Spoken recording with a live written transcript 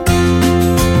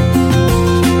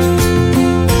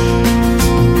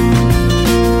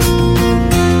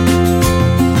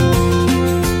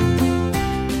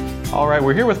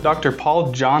with Dr.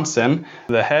 Paul Johnson,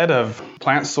 the head of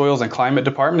Plant, Soils, and Climate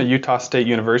Department at Utah State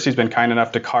University. He's been kind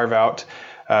enough to carve out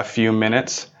a few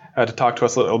minutes to talk to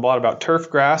us a little bit about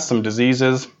turfgrass, some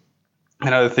diseases,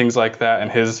 and other things like that,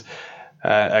 and his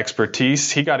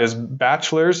expertise. He got his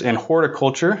bachelor's in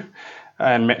horticulture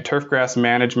and turfgrass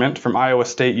management from Iowa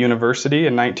State University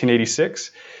in 1986.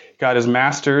 He got his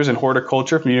master's in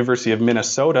horticulture from the University of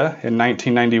Minnesota in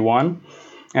 1991.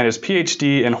 And his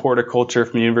PhD in horticulture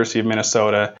from the University of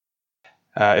Minnesota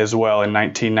as well in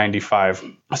 1995.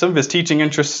 Some of his teaching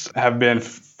interests have been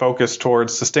focused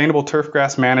towards sustainable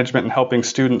turfgrass management and helping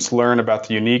students learn about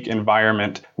the unique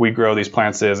environment we grow these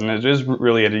plants in. And it is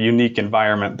really a unique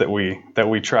environment that we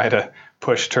try to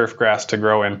push turfgrass to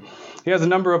grow in. He has a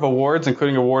number of awards,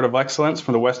 including Award of Excellence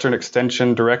from the Western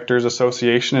Extension Directors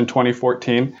Association in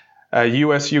 2014.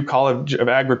 USU College of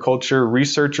Agriculture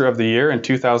Researcher of the Year in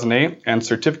 2008, and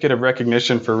Certificate of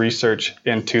Recognition for Research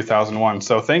in 2001.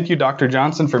 So thank you, Dr.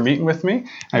 Johnson, for meeting with me.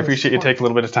 I appreciate you taking a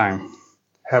little bit of time.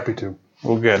 Happy to.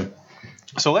 Well, good.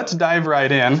 So let's dive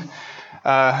right in.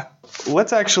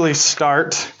 Let's actually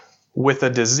start with a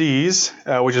disease,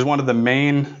 which is one of the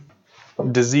main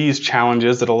disease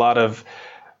challenges that a lot of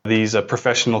these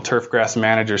professional turfgrass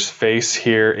managers face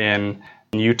here in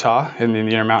Utah, in the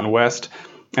Intermountain West.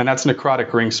 And that's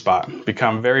necrotic ring spot.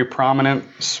 Become very prominent,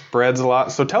 spreads a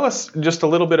lot. So tell us just a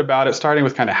little bit about it, starting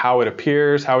with kind of how it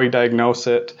appears, how we diagnose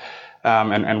it,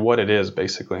 and what it is,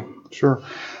 basically. Sure.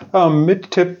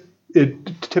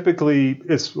 It typically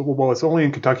it's only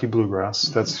in Kentucky bluegrass.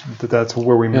 That's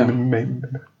where we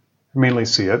mainly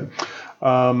see it.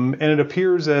 And it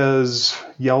appears as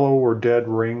yellow or dead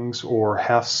rings or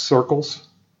half circles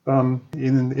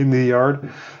in the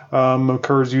yard.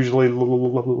 Occurs usually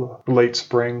late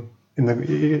spring in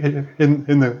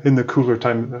the cooler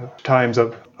times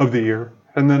of the year,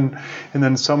 and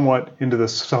then somewhat into the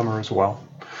summer as well.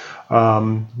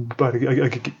 But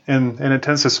it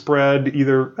tends to spread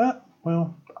either.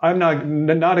 I'm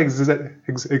not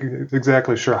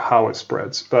exactly sure how it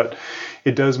spreads, but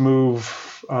it does move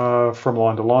from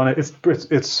lawn to lawn.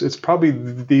 It's probably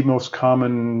the most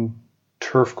common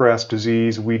turfgrass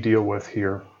disease we deal with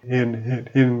here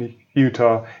in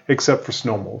Utah, except for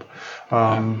snow mold.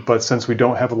 But since we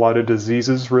don't have a lot of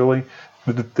diseases, really,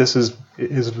 this is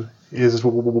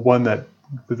one that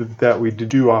we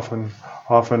do often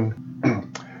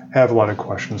have a lot of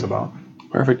questions about.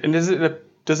 Perfect. And does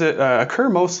it occur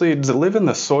mostly? Does it live in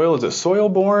the soil? Is it soil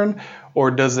borne,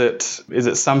 or is it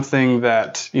something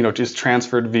that just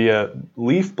transferred via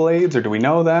leaf blades, or do we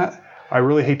know that? I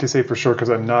really hate to say for sure because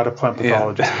I'm not a plant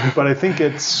pathologist, but I think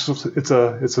it's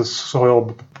a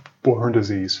soil-borne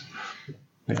disease.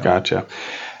 Yeah. Gotcha.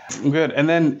 Good. And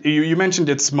then you mentioned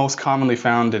it's most commonly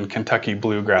found in Kentucky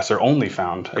bluegrass, or only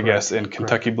found, I guess, in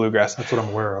Kentucky bluegrass. That's what I'm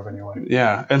aware of, anyway.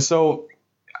 Yeah. And so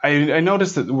I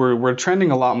noticed that we're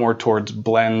trending a lot more towards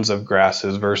blends of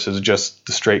grasses versus just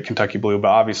the straight Kentucky blue, but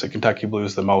obviously Kentucky blue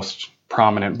is the most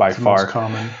prominent by far. Most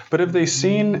common. But have they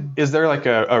seen, is there like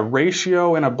a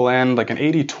ratio in a blend, like an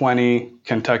 80-20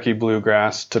 Kentucky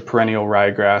bluegrass to perennial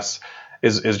ryegrass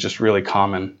is just really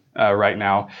common right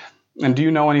now? And do you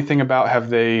know anything about,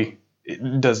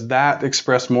 does that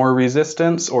express more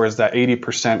resistance, or is that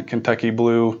 80% Kentucky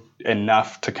blue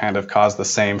enough to kind of cause the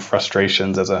same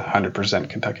frustrations as 100%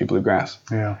 Kentucky bluegrass?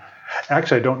 Yeah.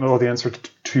 Actually, I don't know the answer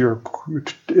to your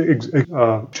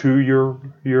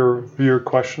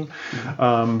question,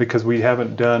 because we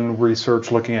haven't done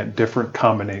research looking at different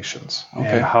combinations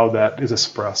and how that is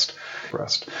expressed.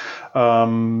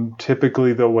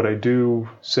 Typically, though, what I do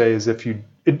say is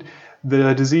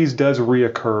the disease does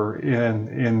reoccur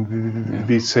in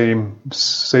the same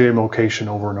location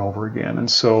over and over again, and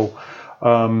so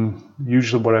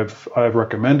usually what I've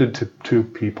recommended to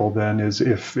people then is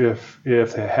if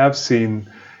they have seen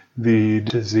the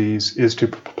disease is to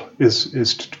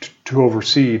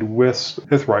overseed with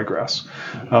ryegrass,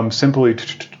 simply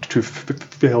to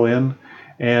fill in,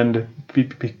 and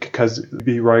because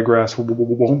the ryegrass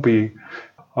won't be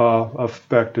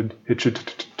affected, it should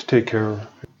take care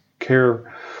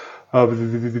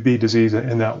of the disease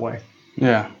in that way.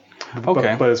 Yeah.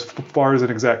 Okay. But as far as an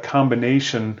exact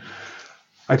combination,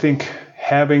 I think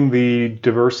having the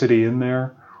diversity in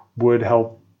there would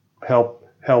help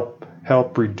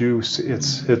reduce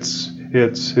its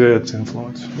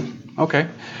influence. Okay.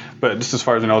 But just as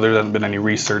far as I know, there hasn't been any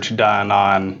research done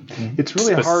on It's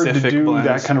really hard to do blends.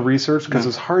 that kind of research because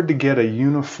it's hard to get a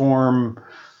uniform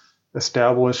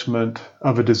establishment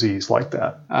of a disease like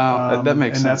that. That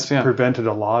makes sense. And that's prevented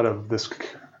a lot of this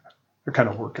kind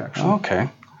of work, actually. Okay.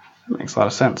 That makes a lot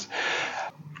of sense.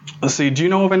 Let's see, do you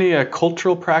know of any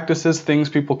cultural practices, things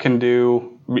people can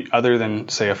do other than,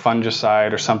 say, a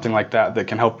fungicide or something like that that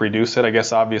can help reduce it? I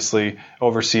guess obviously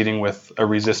overseeding with a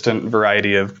resistant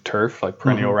variety of turf like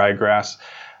perennial ryegrass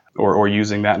or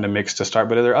using that in a mix to start.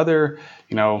 But are there other,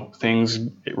 things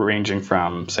ranging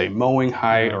from, say, mowing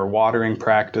height or watering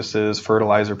practices,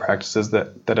 fertilizer practices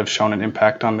that have shown an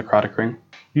impact on necrotic ring?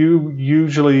 You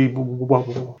usually,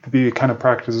 the kind of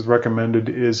practices recommended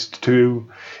is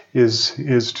to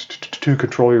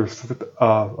control your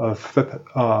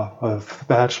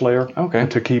thatch layer,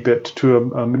 to keep it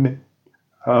to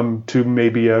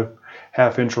maybe a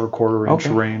half-inch or a quarter-inch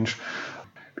range.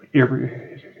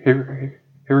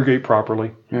 Irrigate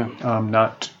properly,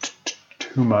 not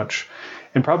too much,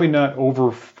 and probably not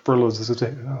over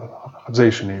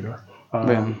fertilization either.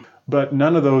 But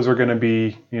none of those are going to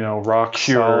be, rock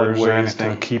solid ways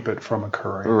to keep it from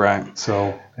occurring. Right.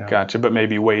 So, Gotcha. But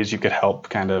maybe ways you could help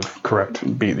kind of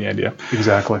beat the idea.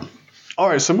 Exactly. All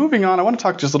right. So moving on, I want to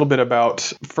talk just a little bit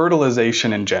about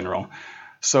fertilization in general.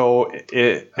 So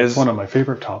it's one of my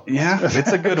favorite topics. Yeah,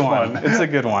 it's a good one. It's a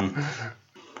good one.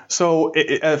 So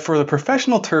for the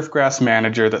professional turf grass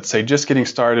manager that's, say, just getting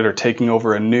started or taking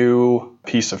over a new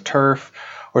piece of turf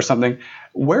or something,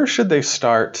 where should they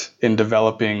start in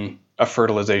developing a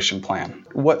fertilization plan?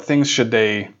 What things should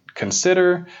they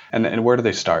consider, and where do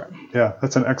they start? Yeah,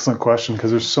 that's an excellent question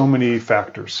because there's so many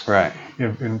factors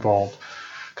involved.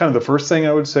 Kind of the first thing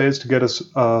I would say is to get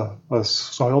a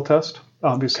soil test.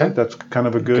 Obviously, that's kind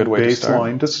of a good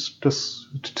baseline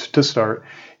to start.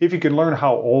 If you can learn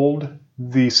how old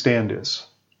the stand is,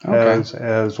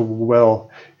 as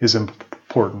well is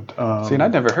important. See, and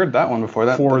I'd never heard that one before.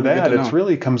 It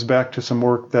really comes back to some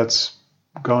work that's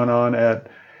gone on at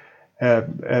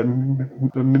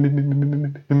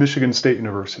Michigan State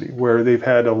University, where they've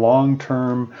had a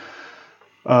long-term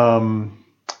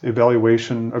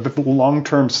evaluation, a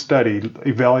long-term study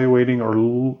evaluating or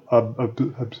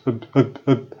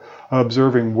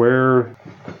observing where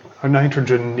a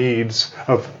nitrogen needs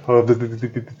of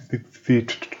the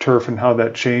turf and how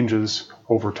that changes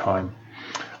over time.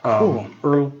 Cool.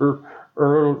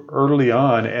 Early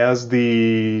on, as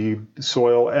the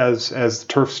soil, as the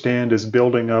turf stand is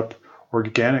building up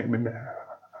organic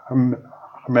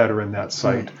matter in that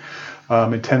site,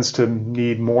 it tends to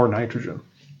need more nitrogen.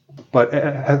 But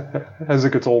as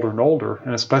it gets older and older,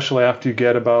 and especially after you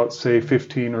get about, say,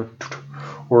 15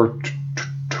 or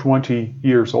 20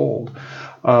 years old,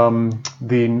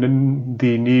 the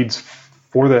needs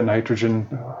for that nitrogen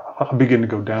begin to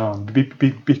go down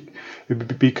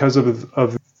because of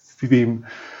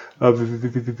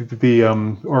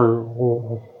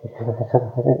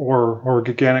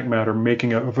organic matter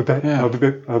making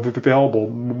available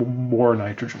more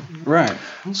nitrogen. Right.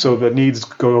 So the needs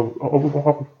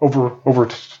go over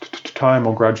time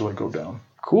will gradually go down.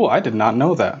 Cool. I did not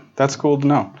know that. That's cool to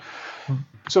know.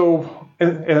 So,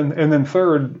 and then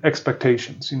third,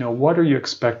 expectations. What are you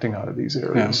expecting out of these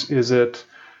areas? Yeah. Is it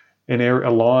a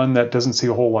lawn that doesn't see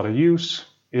a whole lot of use?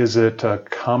 Is it a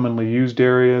commonly used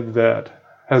area that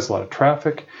has a lot of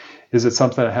traffic? Is it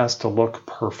something that has to look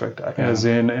perfect, as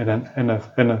in an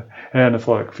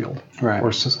athletic field? Right.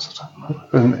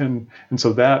 And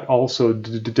so that also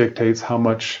dictates how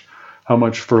much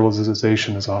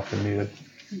fertilization is often needed.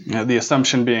 The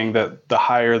assumption being that the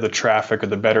higher the traffic or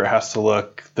the better it has to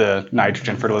look, the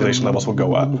nitrogen fertilization levels will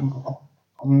go up.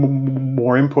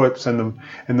 More inputs and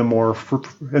the more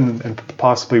and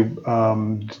possibly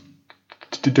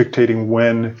dictating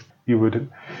when you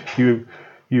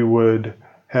would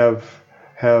have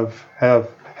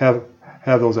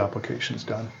those applications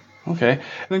done. Okay. And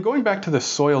then going back to the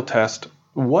soil test,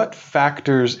 what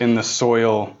factors in the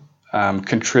soil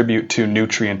contribute to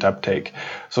nutrient uptake?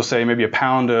 So say maybe a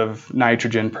pound of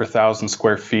nitrogen per 1,000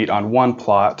 square feet on one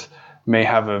plot may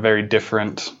have a very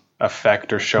different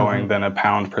effect or showing than a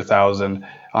pound per 1,000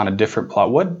 on a different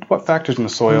plot. What factors in the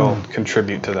soil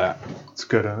contribute to that? It's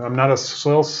good. I'm not a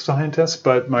soil scientist,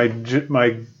 but my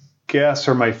guess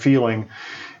or my feeling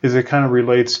is it kind of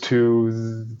relates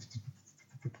to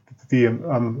the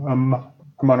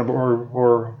amount of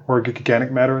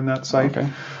organic matter in that site. Okay.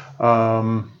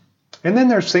 And then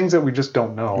there's things that we just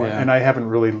don't know, and I haven't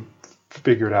really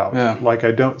figured out. Yeah. Like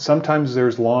sometimes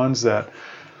there's lawns that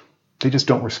they just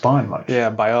don't respond much.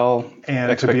 Yeah, by all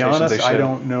and to be honest, I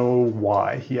don't know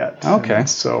why yet. Okay. And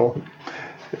so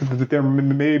there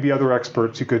may be other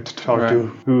experts you could talk to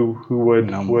who would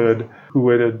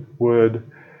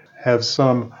have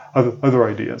some other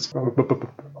ideas.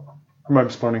 I'm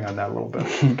just learning on that a little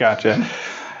bit. Gotcha.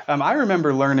 I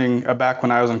remember learning back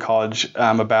when I was in college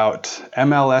about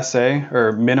MLSA,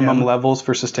 or minimum levels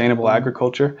for sustainable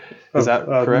agriculture. Is that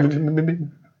correct?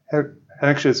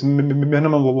 Actually, it's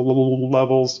minimum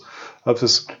levels of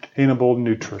sustainable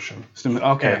nutrition.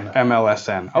 Okay,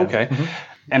 MLSN. Okay.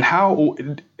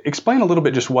 And explain a little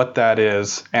bit just what that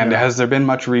is, and has there been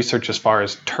much research as far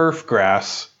as turf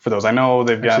grass for those? I know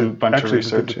they've done a bunch of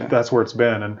research. That's where it's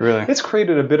been, and really, it's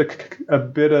created a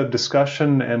bit of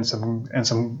discussion and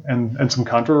some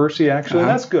controversy. Actually,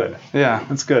 that's good. Yeah,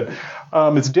 that's good.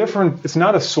 It's different. It's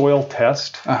not a soil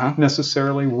test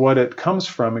necessarily. What it comes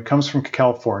from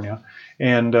California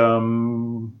and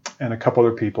a couple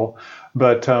other people.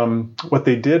 But what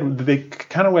they did, they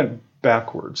kind of went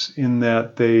backwards in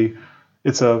that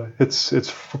it's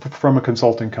from a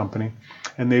consulting company,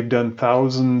 and they've done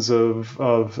thousands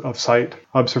of site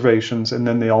observations, and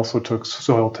then they also took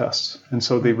soil tests. And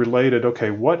so they related,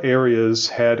 okay, what areas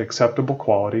had acceptable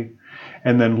quality,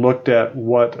 and then looked at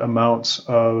what amounts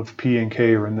of P and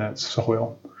K are in that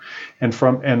soil, and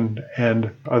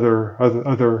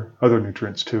other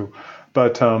nutrients too.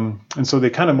 But and so they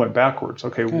kind of went backwards.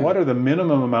 Okay, what are the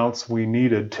minimum amounts we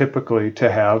needed typically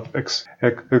to have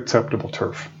acceptable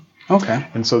turf? Okay.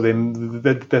 And so then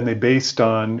they based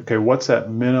on, okay, what's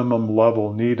that minimum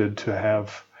level needed to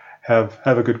have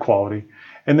a good quality,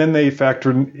 and then they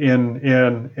factored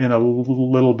in a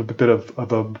little bit of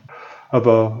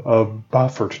a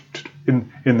buffer in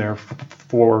there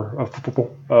for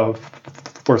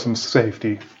some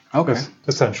safety. Okay.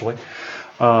 Essentially.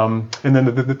 And then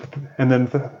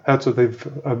that's what they've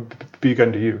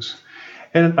begun to use,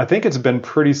 and I think it's been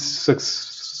pretty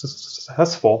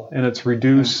successful, and it's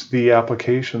reduced the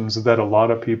applications that a lot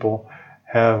of people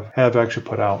have actually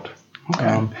put out.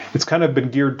 Okay. It's kind of been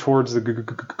geared towards the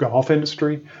golf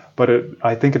industry, but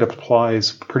I think it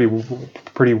applies pretty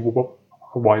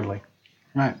widely.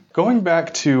 Right. Going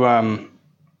back to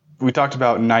we talked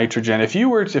about nitrogen.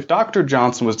 If Dr.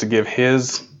 Johnson was to give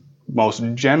his most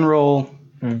general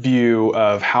view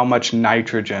of how much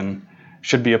nitrogen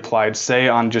should be applied, say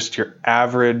on just your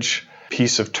average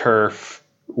piece of turf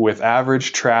with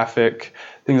average traffic,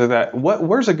 things like that,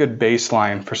 where's a good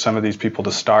baseline for some of these people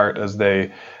to start as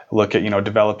they look at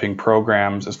developing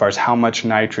programs as far as how much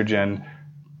nitrogen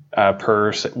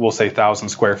per, we'll say, 1,000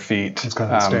 square feet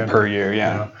per year?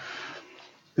 Yeah.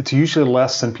 It's usually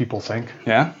less than people think.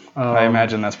 Yeah, I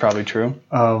imagine that's probably true.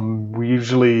 We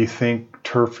usually think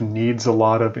turf needs a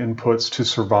lot of inputs to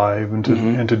survive and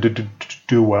to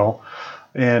do well.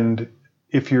 And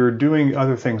if you're doing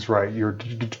other things right, you're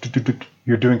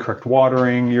doing correct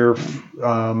watering, you're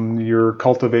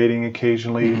cultivating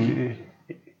occasionally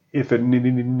if it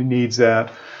needs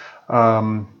that.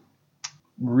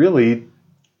 Really,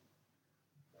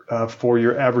 for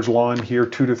your average lawn here,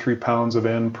 2 to 3 pounds of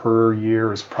N per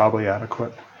year is probably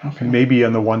adequate. Okay. Maybe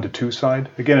on the 1 to 2 side.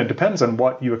 Again, it depends on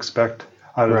what you expect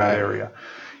out of that area.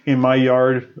 In my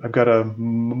yard, I've got a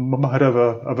mud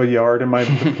of a yard in my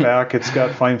back. It's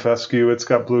got fine fescue, it's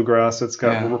got bluegrass, it's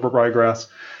got ryegrass.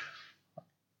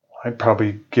 I'd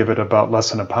probably give it about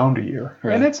less than a pound a year.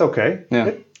 Right. And it's okay. Yeah.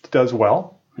 It does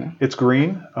well. Yeah. It's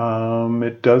green.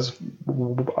 It does.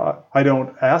 I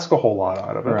don't ask a whole lot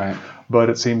out of it, but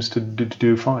it seems to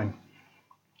do fine.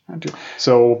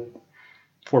 So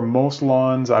for most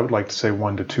lawns, I would like to say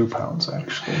 1 to 2 pounds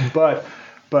actually. But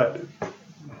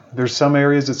there's some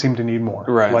areas that seem to need more.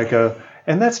 Right.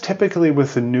 And that's typically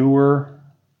with the newer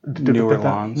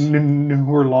lawns.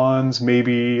 Newer lawns,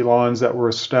 maybe lawns that were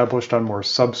established on more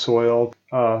subsoil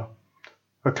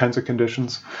kinds of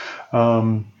conditions.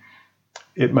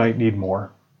 It might need more.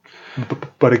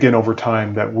 But again, over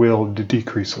time, that will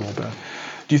decrease a little bit.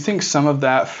 Do you think some of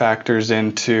that factors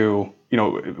into,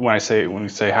 when we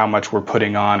say how much we're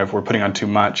putting on, if we're putting on too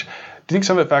much, do you think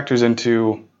some of it factors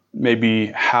into maybe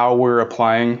how we're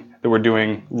applying, that we're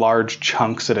doing large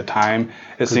chunks at a time?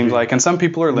 It seems like, and some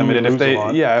people are limited if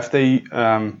they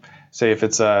say if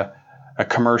it's a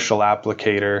commercial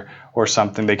applicator or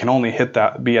something, they can only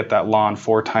be at that lawn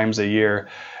 4 times a year,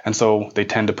 and so they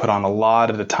tend to put on a lot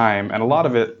at a time, and a lot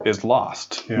of it is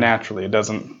lost naturally. It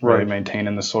doesn't really maintain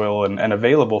in the soil and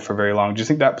available for very long. Do you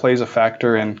think that plays a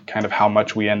factor in kind of how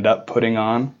much we end up putting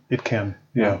on? It can.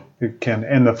 Yeah, it can,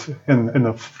 and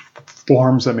the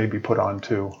forms that may be put on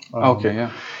too.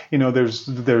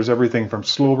 There's everything from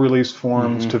slow release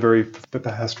forms to very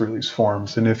fast release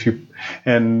forms, and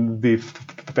the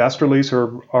fast release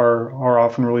are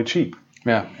often really cheap.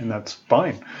 Yeah, and that's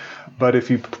fine. But if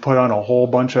you put on a whole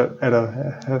bunch at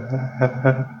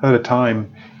a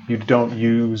time, you don't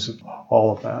use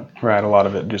all of that. Right, a lot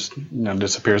of it just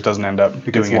disappears, doesn't end up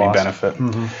doing any benefit.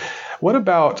 What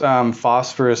about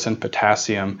phosphorus and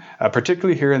potassium,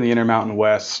 particularly here in the Intermountain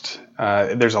West?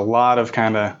 There's a lot of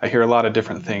I hear a lot of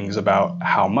different things about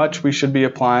how much we should be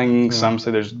applying. Some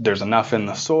say there's enough in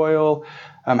the soil.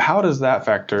 How does that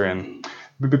factor in?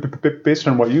 Based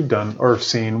on what you've done or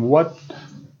seen, what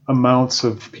amounts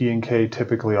of P and K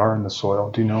typically are in the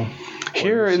soil? Do you know?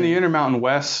 Here in the Intermountain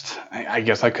West, I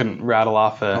guess I couldn't rattle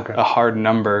off a hard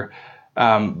number,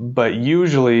 but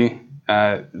usually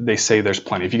they say there's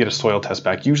plenty. If you get a soil test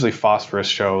back, usually phosphorus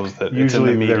shows that it's in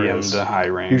the medium to high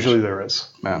range. Usually there is.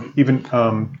 Yeah. Even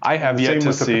I have yet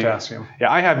to see potassium.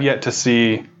 Yeah, I have yet to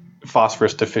see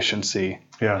phosphorus deficiency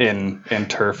in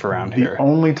turf around here. The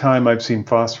only time I've seen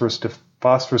phosphorus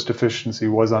deficiency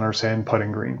was on our sand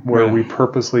putting green, where we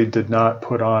purposely did not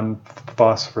put on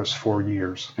phosphorus for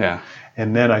years. Yeah.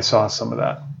 And then I saw some of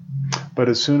that. But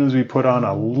as soon as we put on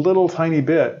a little tiny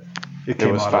bit, it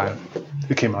came out of it.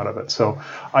 It came out of it. So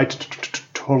I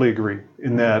totally agree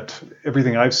in that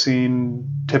everything I've seen,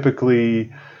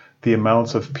 typically the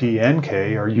amounts of P and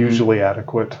K are usually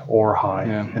adequate or high.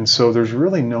 Yeah. And so there's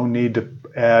really no need to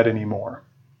add any more,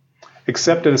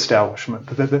 except at establishment.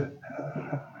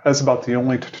 That's about the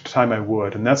only time I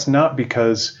would. And that's not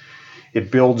because it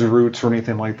builds roots or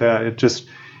anything like that.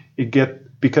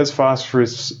 Because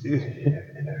phosphorus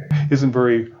isn't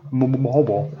very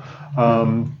mobile,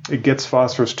 it gets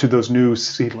phosphorus to those new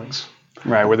seedlings.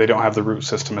 Right, where they don't have the root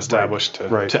system established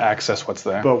to access what's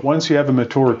there. But once you have a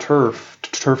mature turf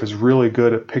is really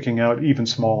good at picking out even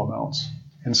small amounts.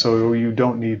 And so you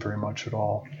don't need very much at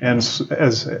all. And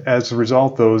as a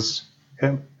result, those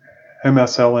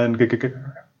MSLN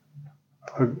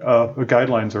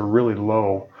guidelines are really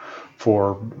low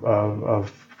for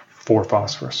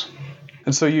phosphorus.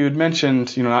 And so you had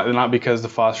mentioned, not because the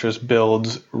phosphorus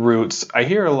builds roots. I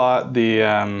hear a lot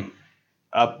the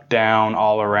up, down,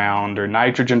 all around, or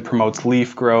nitrogen promotes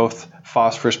leaf growth,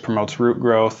 phosphorus promotes root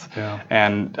growth,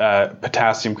 and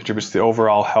potassium contributes to the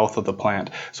overall health of the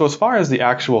plant. So as far as the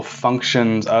actual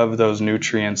functions of those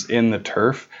nutrients in the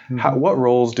turf, what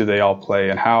roles do they all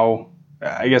play, and how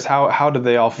do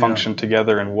they all function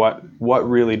together, and what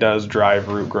really does drive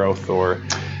root growth? Or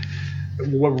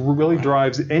what really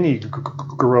drives any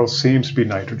growth seems to be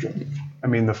nitrogen. I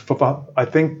mean, I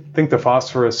think the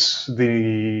phosphorus,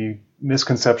 the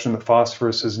misconception that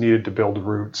phosphorus is needed to build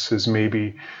roots is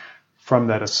maybe from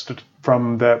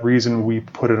that reason we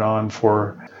put it on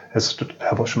for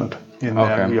establishment. In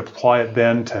that we apply it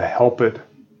then to help it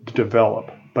develop.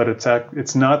 But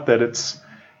it's not that it's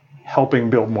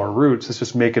helping build more roots. It's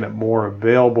just making it more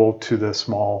available to the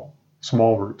small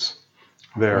roots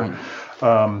there.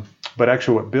 But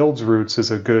actually what builds roots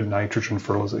is a good nitrogen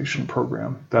fertilization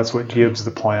program. That's what gives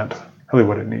the plant really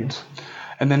what it needs.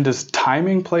 And then does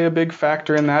timing play a big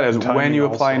factor in that? As when you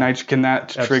apply nitrogen, can that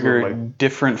trigger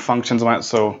different functions?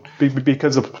 So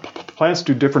because the plants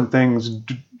do different things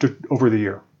over the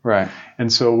year. Right. And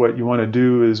so what you want to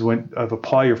do is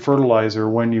apply your fertilizer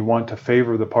when you want to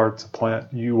favor the parts of the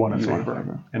plant you want to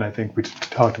favor. And I think we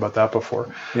talked about that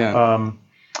before. Yeah.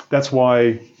 That's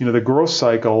why, the growth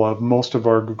cycle of most of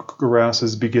our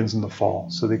grasses begins in the fall.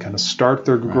 So they kind of start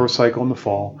their growth cycle in the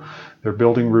fall. They're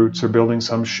building roots. They're building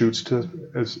some shoots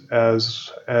as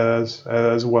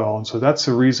well. And so that's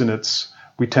the reason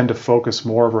we tend to focus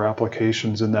more of our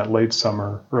applications in that late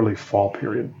summer, early fall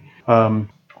period.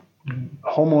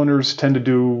 Homeowners tend to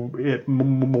do it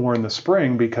more in the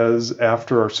spring because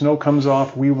after our snow comes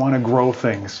off, we want to grow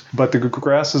things. But the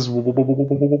grasses,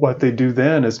 what they do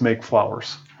then is make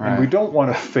flowers. Right. And we don't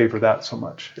want to favor that so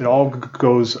much. It all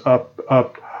goes up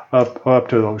to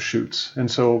those shoots. And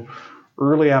so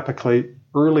early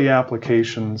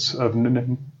applications of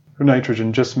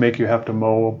nitrogen just make you have to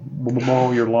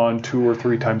mow your lawn 2 or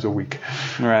 3 times a week.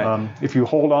 Right. If you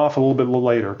hold off a little bit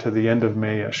later to the end of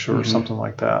May-ish or something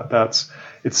like that,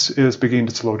 it's beginning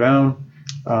to slow down.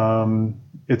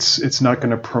 It's not going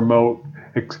to promote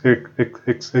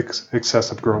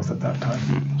excessive growth at that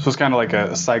time. So it's kind of like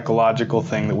a psychological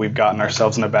thing that we've gotten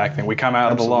ourselves in the back thing. We come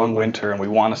out of the long winter and we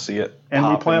want to see it and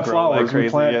pop we plant and grow flowers, like crazy. We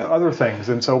plant other things,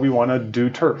 and so we want to do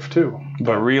turf too.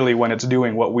 But really, when it's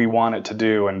doing what we want it to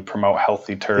do and promote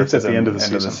healthy turf, it's at the end of the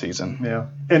season. Yeah,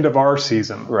 end of our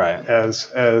season. Right.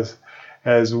 As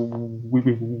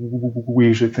we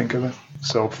usually think of it.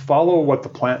 So follow what the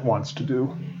plant wants to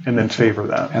do, and then favor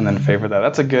that.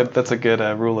 That's a good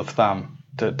rule of thumb.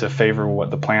 To favor what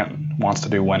the plant wants to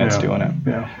do when it's doing it.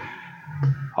 Yeah.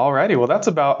 Alrighty, well that's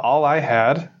about all I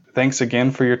had. Thanks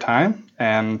again for your time,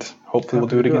 and hopefully we'll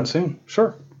do it again soon.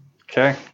 Sure. Okay.